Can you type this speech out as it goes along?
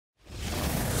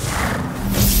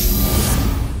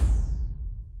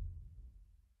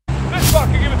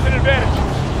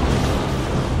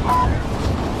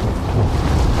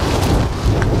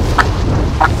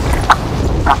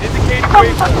Indicate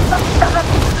waypoint.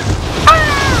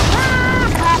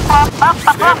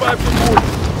 Stand by for movement.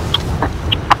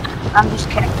 I'm just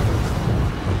kidding.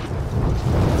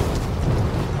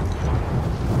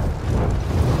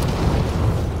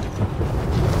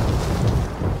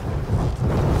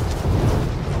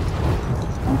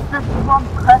 This is one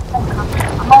person coming.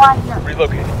 I'm all out here.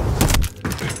 Relocate.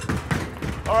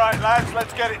 All right, lads,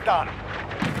 let's get it done.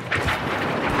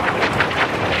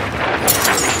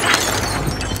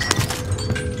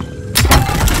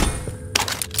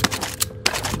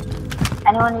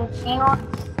 Anyone need shields?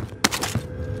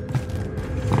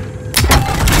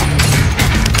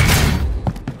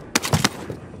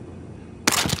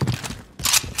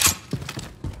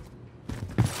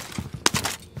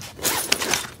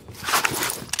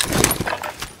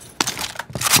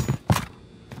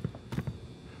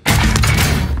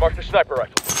 Mark the sniper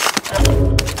rifle.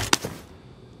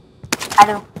 I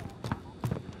do.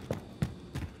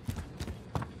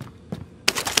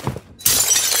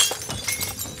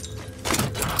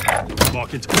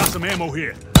 Marking, got some ammo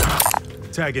here.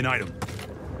 Tagging item.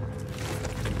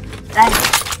 Thanks.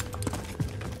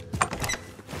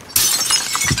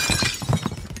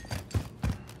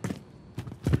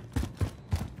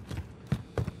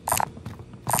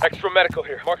 Extra medical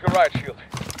here. Mark a riot shield.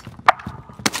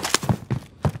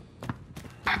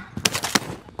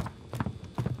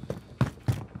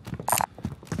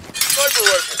 Sniper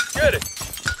rifle. Get it.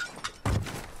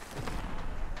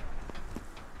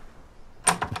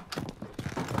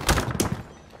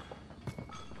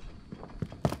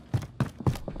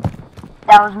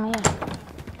 That was me.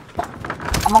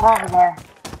 I'm gonna go over there.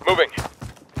 Moving.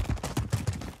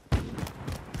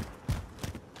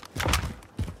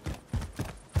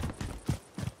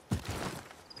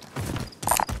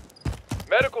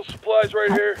 Medical supplies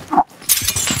right here.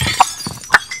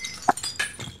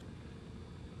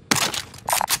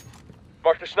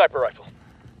 Mark the sniper rifle.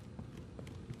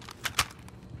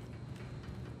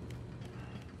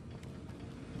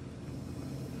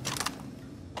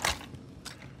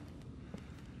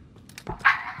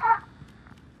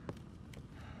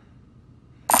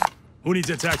 Who needs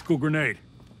a tactical grenade?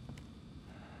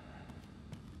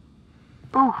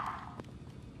 Ooh.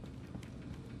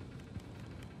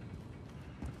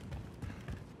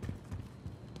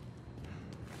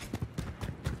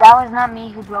 That was not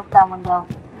me who broke that window.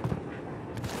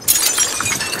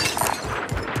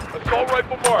 Assault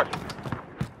rifle marked.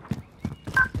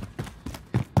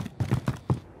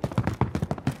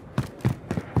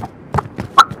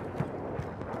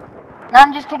 No,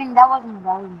 I'm just kidding. That wasn't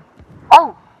me.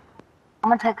 Oh! I'm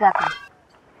gonna take that one.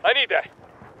 I need that.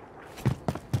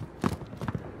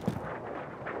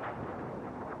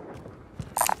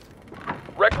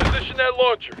 Requisition that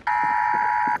launcher.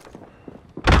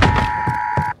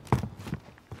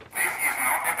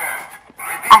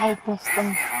 I hate this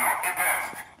thing.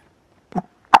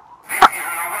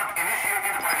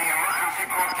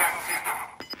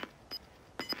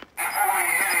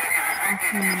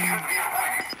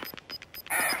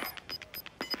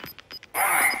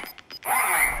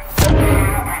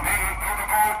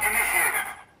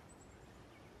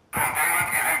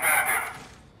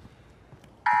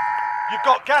 You've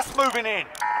got gas moving in.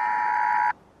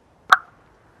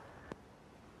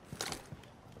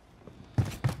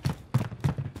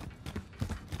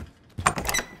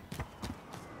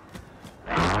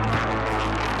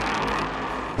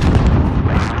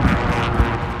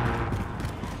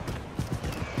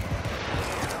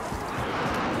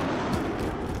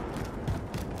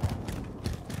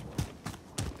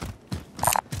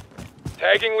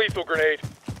 Tagging lethal grenade.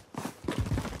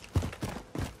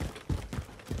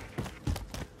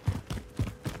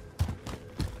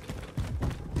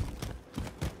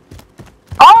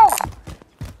 Oh!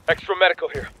 Extra medical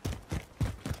here.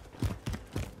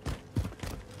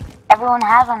 Everyone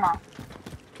has one now.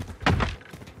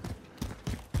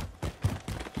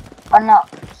 Oh no,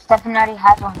 Stephen already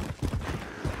has one.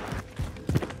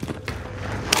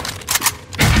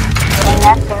 Dang,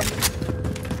 that's good.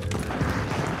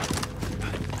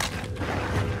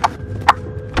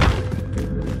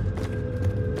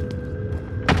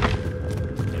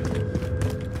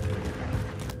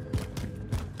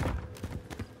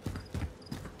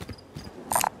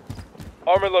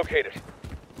 Armor located. You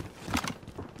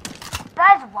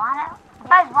guys wanna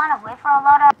wait for a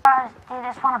loadout, or do you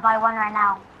just wanna buy one right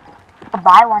now?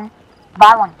 Buy one.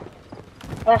 Buy one.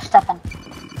 There's Stephen.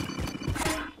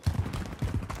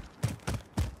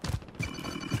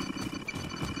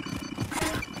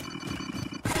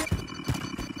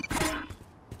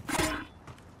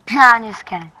 Nah, I'm just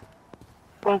kidding.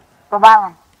 Wait, go buy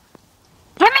one.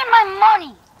 Give me my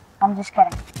money! I'm just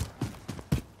kidding.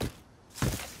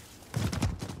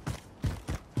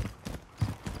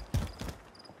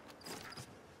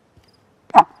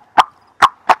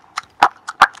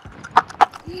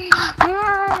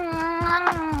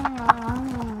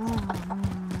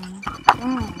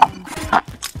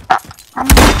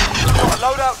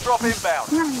 Loadout drop inbound.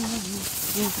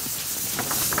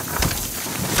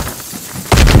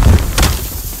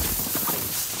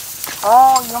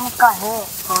 Oh, you almost got hit,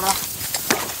 Coda.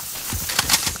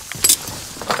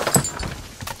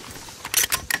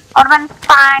 Urban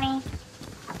Tiny.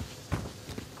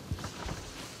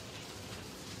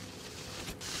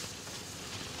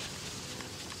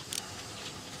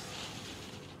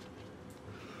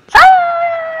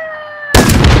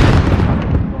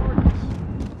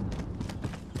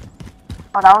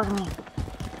 Oh, that was me.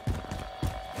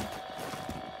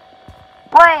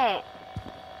 Wait.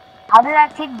 How did I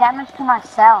take damage to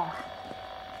myself?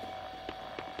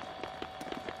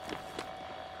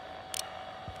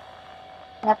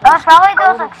 Yep, that's probably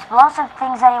those explosive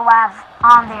things that you have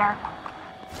on there.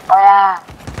 Oh yeah.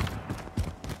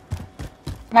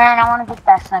 Man, I want to get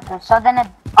that sniper. So then it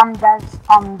does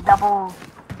double.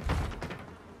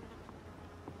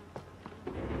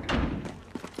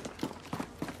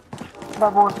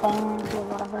 Double things or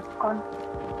whatever it's called.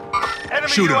 Enemy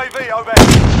Shoot him. UAV over.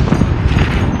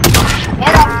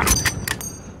 Get him.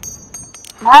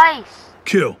 Nice.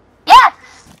 Kill. Yes.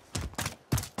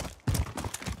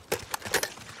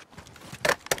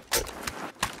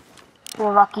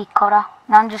 You're lucky, Coda.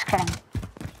 No, I'm just kidding.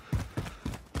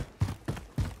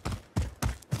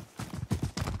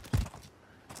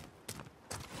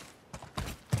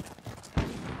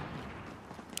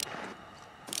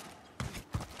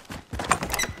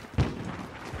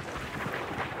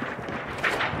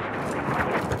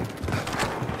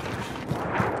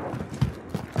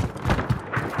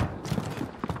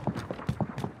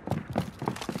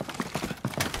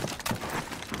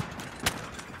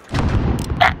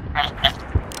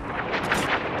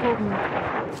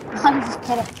 I'm just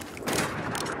kidding.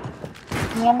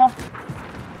 You know?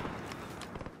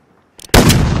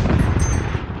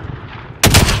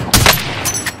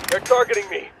 They're targeting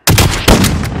me.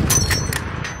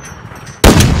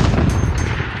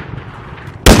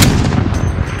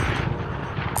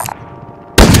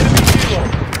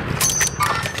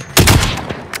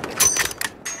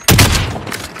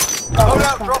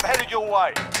 Loadout drop headed your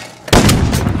way.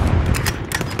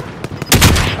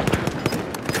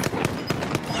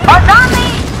 Oh,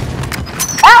 zombie!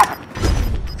 Ah!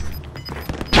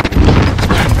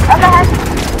 What the heck?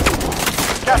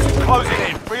 Gas is closing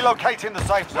in. Relocating the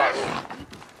safe zone.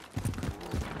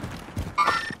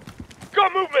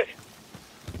 Got movement.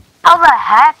 How the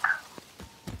heck?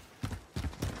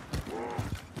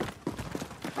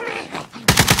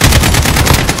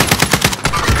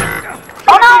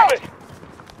 Oh no! Movement.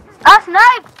 That's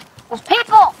knife! There's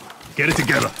people! Get it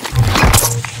together.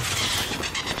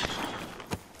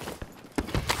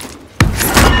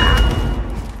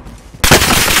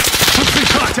 Complete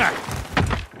contact.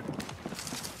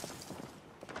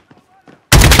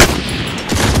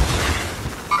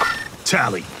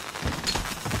 Tally.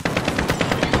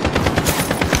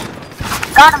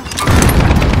 Got him.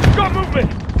 Got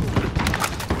movement.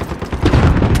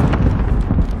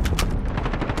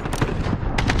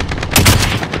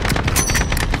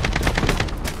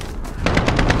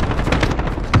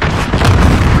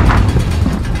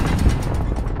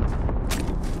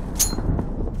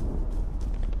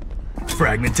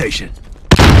 Fragmentation.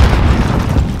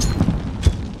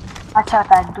 Watch out,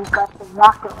 that dude got the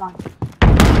rocket one.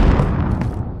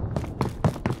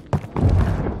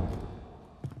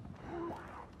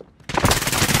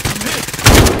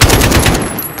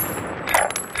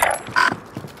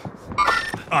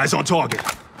 Eyes on target.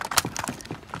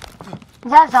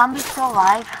 Is that zombie still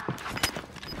alive?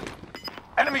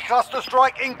 Enemy cluster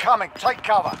strike incoming. Take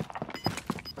cover.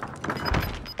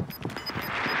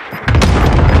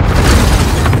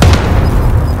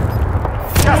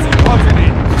 Gas is closing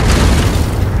in.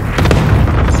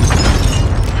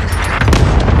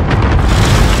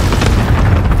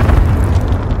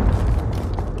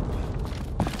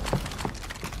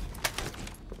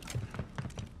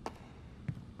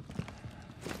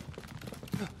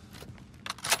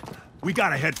 We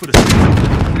gotta head for the target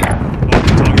location.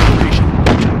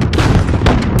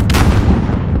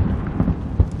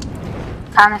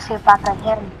 Trying to see if I can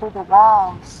hit him through the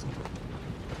walls.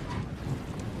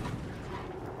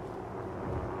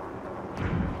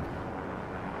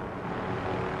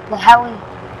 The heli.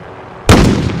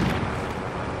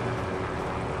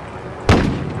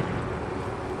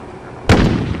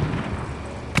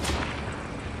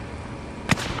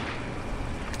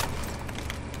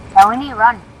 Yeah, we need to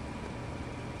run.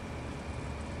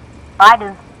 I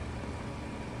do.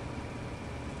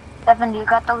 Stefan, you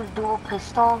got those dual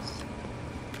pistols?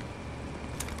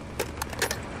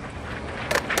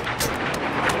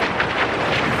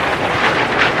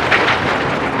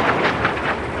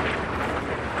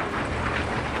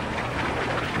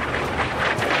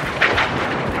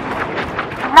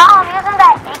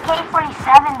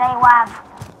 AWAB.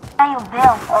 How you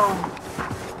build? Oh.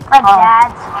 Like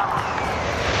dads.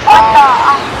 What the?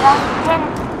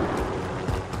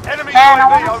 Enemy Man, I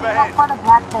UAV want to see overhead. what for the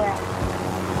black there.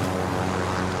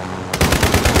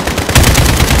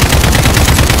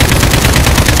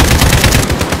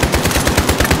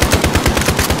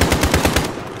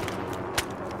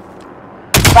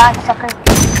 Die, sucker.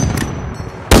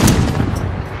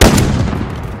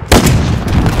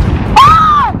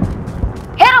 Ah!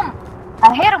 Hit him! I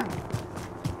hit him.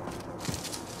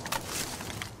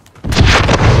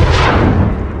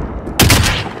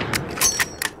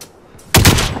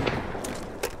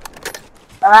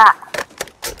 Ah.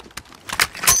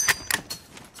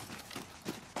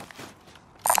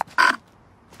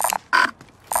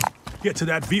 Get to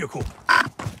that vehicle.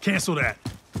 Cancel that.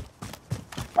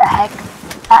 The heck?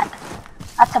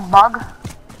 That's a bug.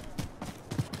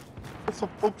 We should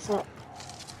fix it.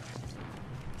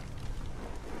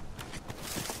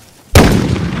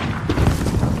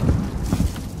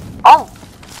 Oh!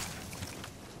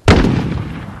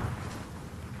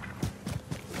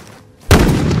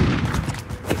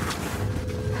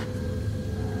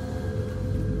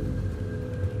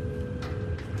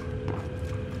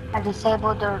 I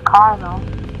disabled their car though.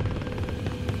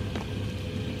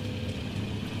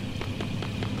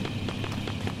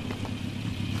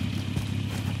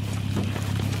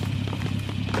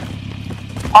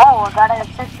 Oh, I got an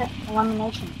assistant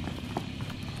elimination.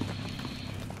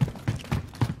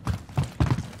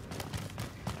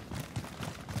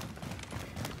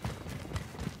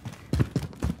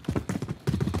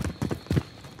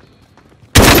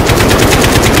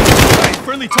 Hey,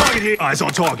 friendly target here. Eyes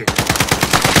on target.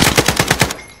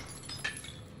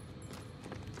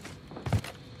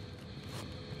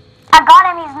 I got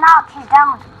him, he's knocked, he's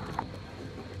down.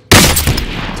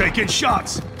 Taking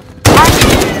shots.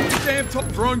 Damn top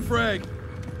throwing frag. Good,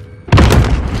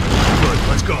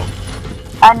 let's go.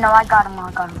 I know, I got him.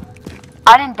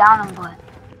 I didn't down him, but...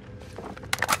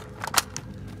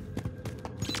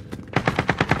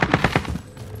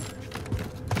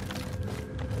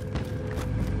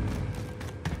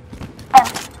 I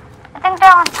think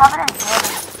they're on top of this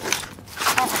building.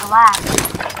 There's glass.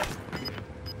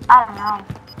 I don't know.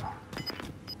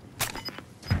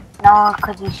 No,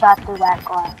 because he shot through that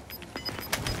glass.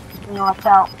 You watch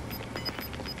out.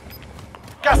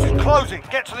 Gas is closing.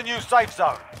 Get to the new safe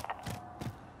zone.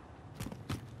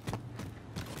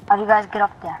 How do you guys get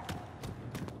up there?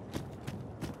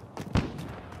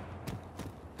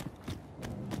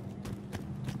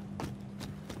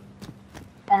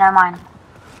 Never mind.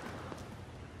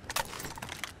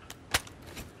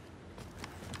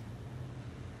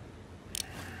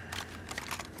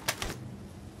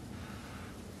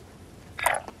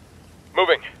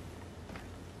 Moving.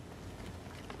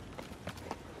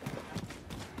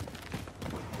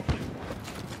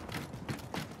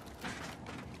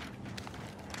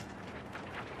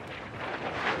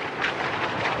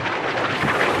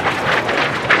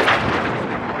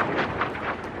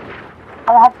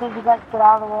 How the heck did you guys get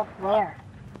all the way up there?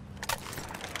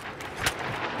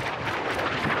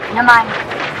 Never mind.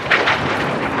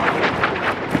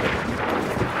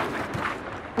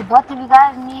 Do both of you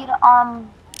guys need,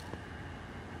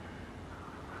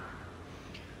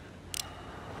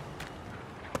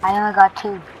 I only got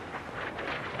 2.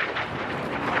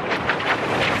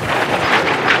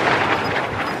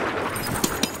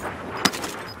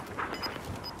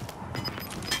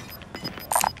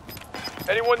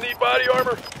 Anyone need body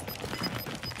armor?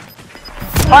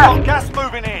 Got gas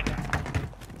moving in.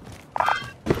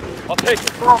 I'll take it.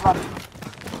 2 of them.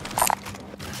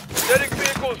 Setting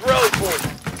vehicles rally point.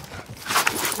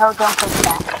 No, don't take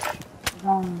that.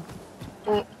 3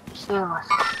 of us.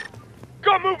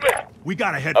 Got movement! We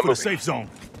gotta head I'm for the moving. safe zone.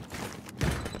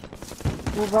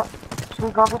 We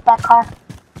go get that car?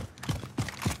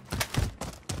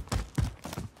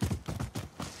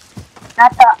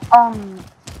 Not the,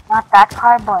 not that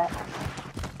car, but,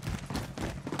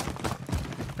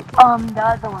 the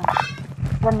other one.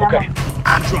 The number. Okay.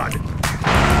 I'm driving.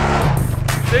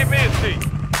 Save me a seat.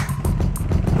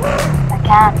 I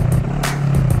can't.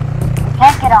 I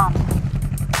can't get on.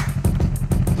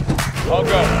 I'll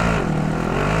go.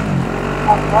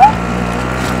 Okay.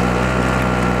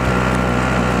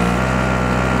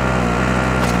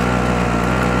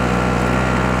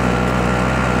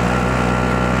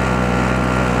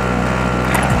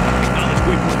 Now let's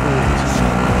wait for orders.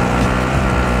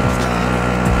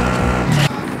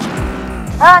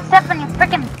 Oh, Stefan, your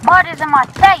freaking butt is in my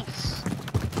face.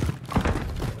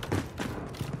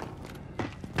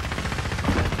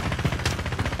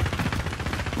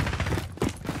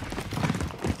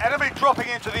 Enemy dropping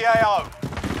into the AO.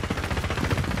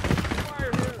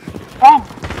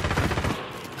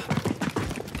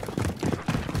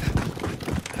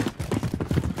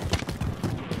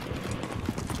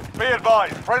 Be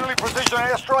advised, friendly precision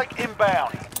airstrike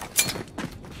inbound.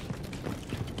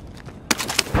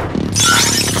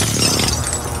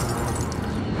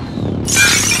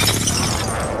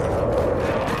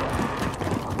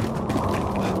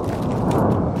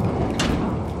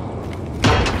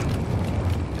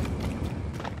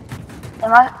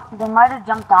 They might have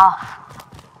jumped off.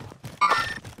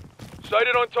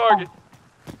 Sighted on target.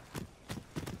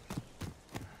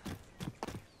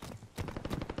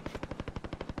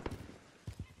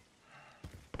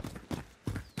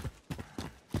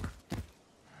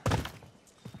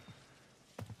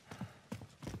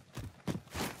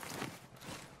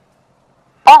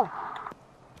 Oh!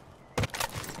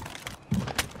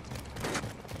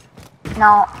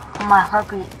 No, my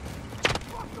heartbeat.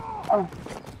 Oh.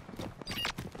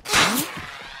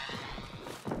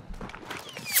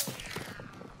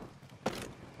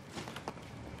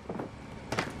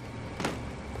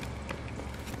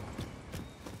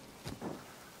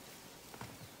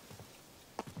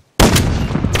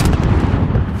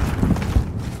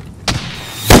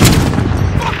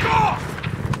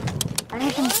 I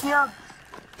need some shields.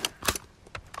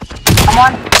 Come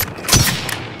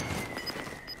on.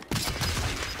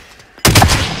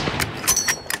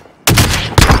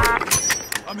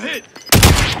 I'm hit.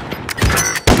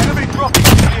 Enemy dropping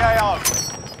into the AO.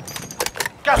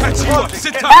 Gas is Catch you up. closing.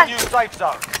 Sit Get tight. to the new safe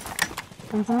zone.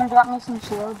 Can someone drop me some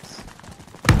shields?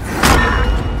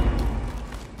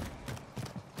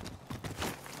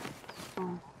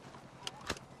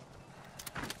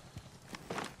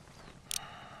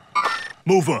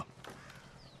 Mover.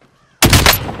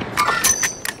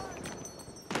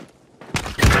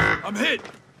 I'm hit.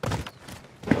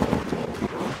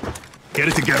 Get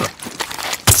it together.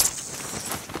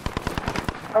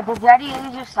 But did you already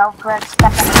use your self-correct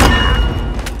step?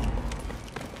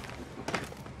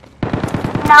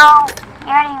 No,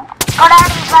 you already. Go down,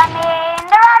 Bunny.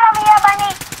 They're right over here,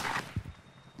 Bunny.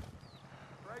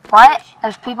 What?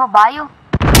 There's people by you?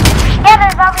 Yeah,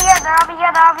 there's over here. They're over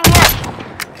here. They're over here.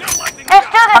 There's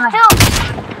two. There's two.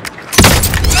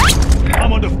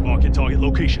 I'm on the market target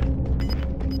location.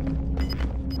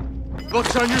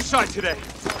 Looks on your side today.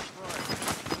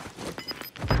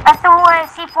 That's the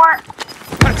C4.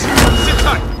 Catch you up. Sit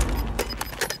tight.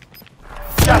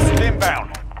 Gas is inbound.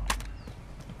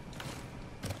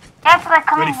 They have to like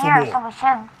come Ready in for here, more. so we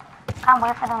should. Can't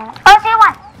wait for them. Oh, see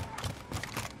one.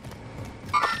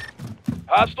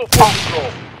 Hostile full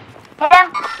control. Hit him.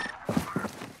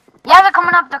 Yeah, they're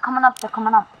coming up. They're coming up. They're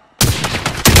coming up.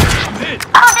 I'm hit.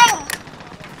 Oh, dang.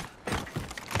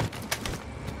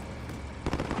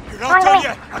 You're not done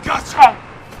yet. I got you. Okay.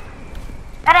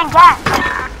 That ain't gas.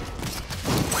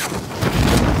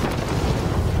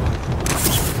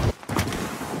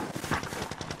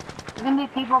 There's gonna be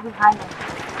people behind us.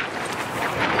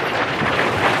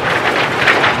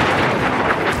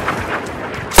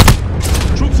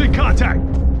 Troops in contact.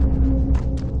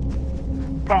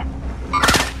 Okay.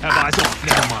 Have eyes on.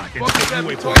 Never mind. Get Fuck taken that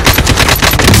away from target.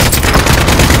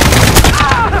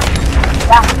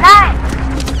 Yeah, nice.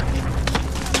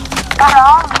 Got it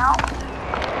all, no?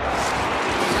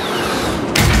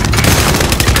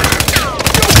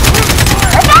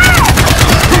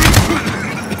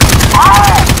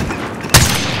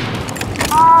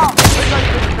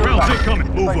 Rounds incoming.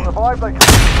 If Move they up. survive, they can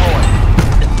deploy.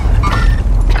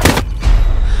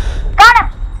 Got him!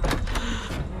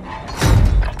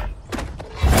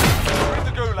 We're in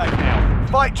the gulag now.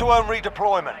 Fight to earn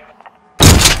redeployment.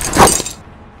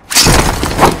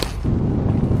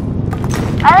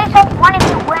 At least hope one of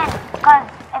you win, because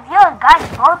if you guys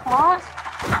both lose,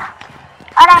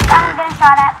 I'm getting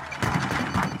shot at.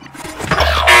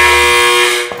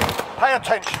 Pay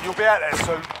attention, you'll be out there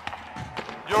soon.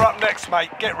 You're up next, mate.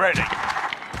 Get ready. Yeah!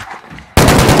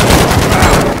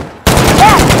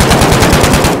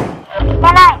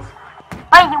 Yeah, nice.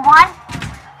 Wait, you won?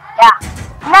 Yeah.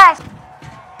 Nice.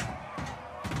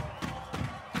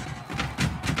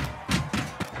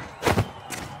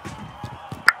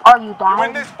 Oh, you You died?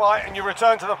 win this fight and you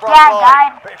return to the front Yeah, I line.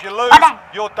 died. But if you lose, Okay.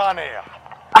 you're done here.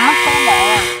 I'm gonna stay in the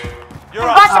air. You're Go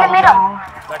up, to the son. middle. Now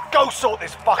go sort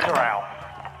this fucker out.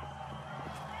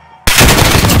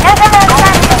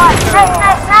 Nice.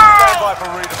 Stand by for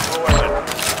redeployment.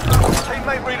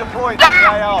 Teammate redeploying to the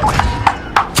AR.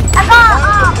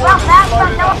 Well, fast,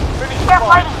 but no, they're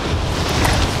fighting.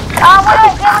 Oh, what do I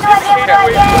do? What do I do? What do I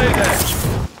Relay do? that.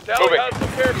 Tally hostile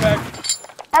care package.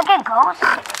 I get ghost.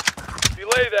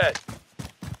 Delay that.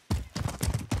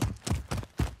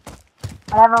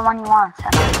 Whatever one you want.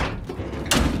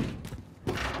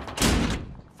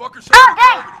 Fucker shot. Oh,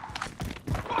 dang!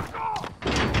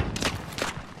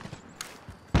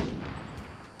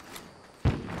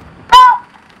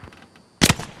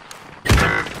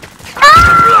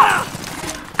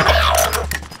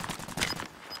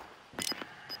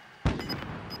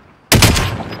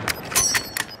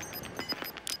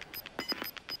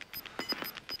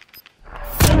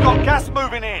 We've got gas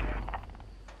moving in.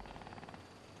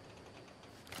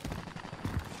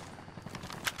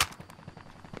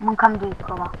 I'm gonna come to you,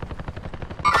 Cobra.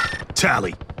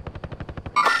 Tally.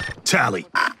 Tally.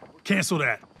 Cancel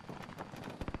that.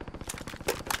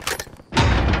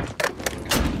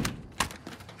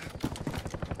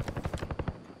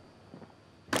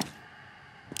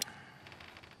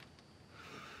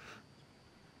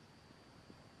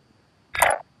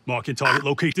 Marking target,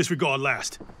 locate, disregard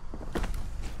last.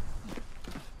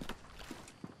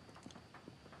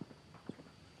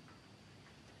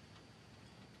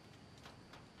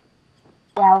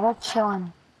 Yeah, we're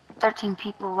chilling. 13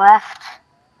 people left.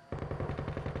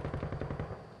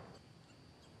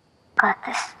 Got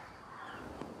this.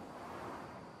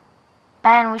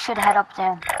 Man, we should head up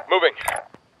there. Moving.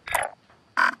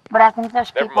 But I think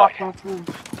there's Never people up mind. there too.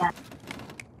 Yeah.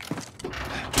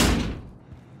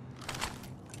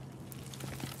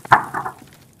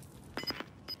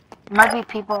 Might be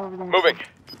people over there. Moving.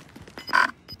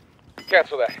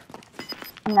 Cancel that.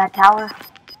 In that tower.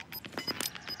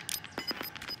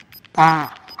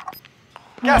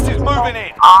 Gas is moving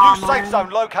in. Aw, New safe man. zone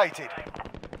located.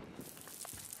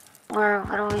 We're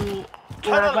literally...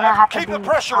 Turn We're it gonna left. have to Keep do the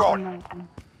pressure on. something.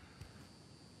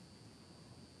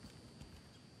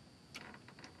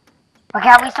 Okay,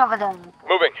 at least over there.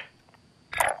 Moving.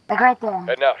 Like right there.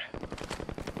 Heading out.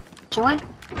 Should we?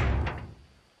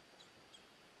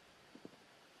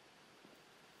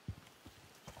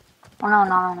 Oh no,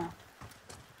 no, no.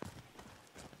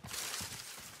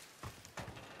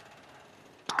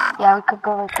 Yeah, we could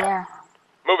go right there.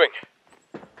 Moving.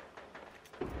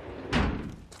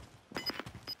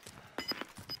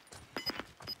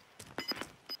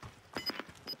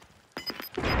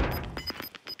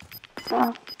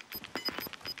 Yeah.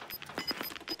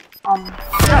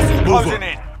 Gas is Move closing up.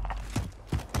 in.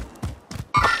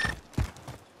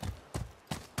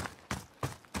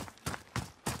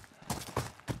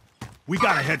 We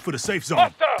gotta head for the safe zone.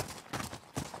 Hostile!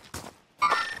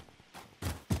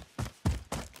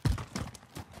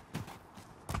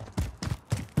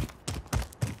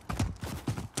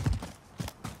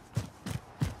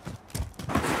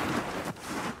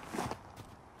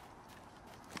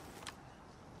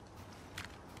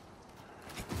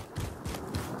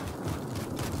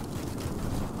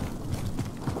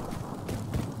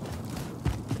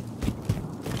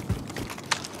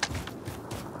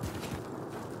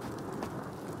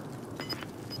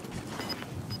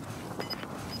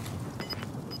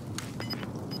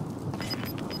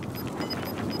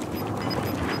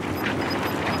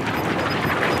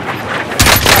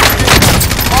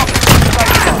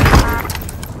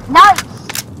 Nice!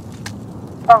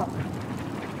 Oh.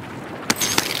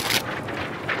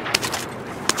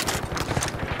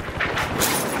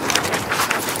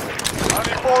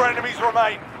 Only 4 enemies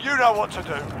remain. You know what to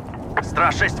do.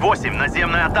 Страж 6-8,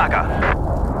 наземная атака.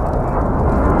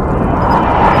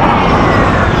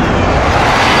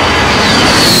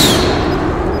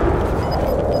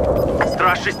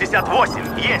 Страж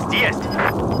 68, есть.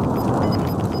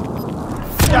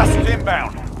 Gas is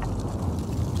inbound.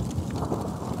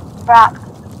 Crap.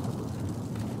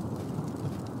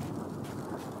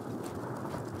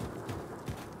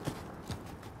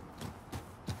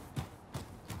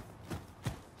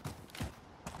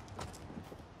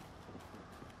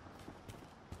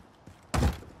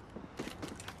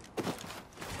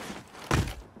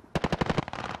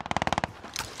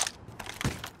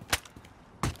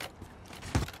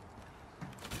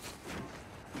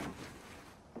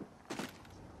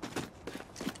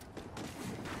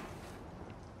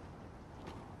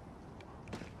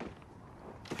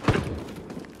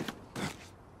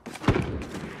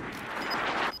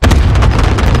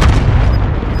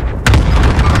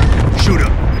 Shoot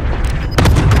him.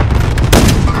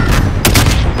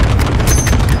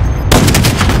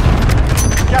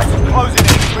 Gas is closing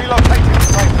in. Relocating the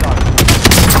safe zone.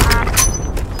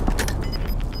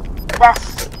 Yes.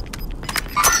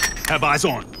 Have eyes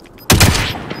on.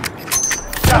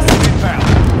 Gas is inbound.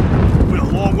 We're a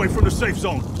long way from the safe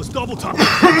zone. Let's double time.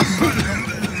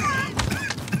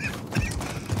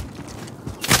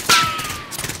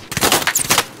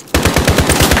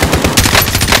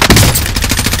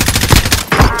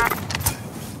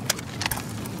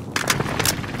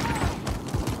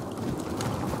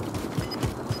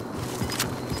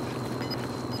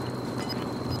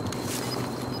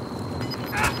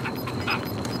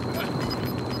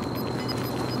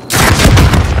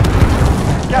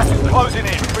 Gas is closing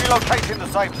in. Relocating the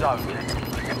safe zone.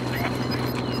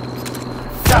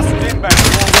 Gas is inbound.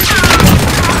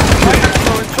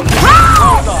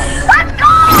 Well done. Let's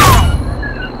go!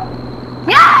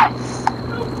 Yes!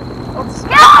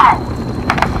 Yes!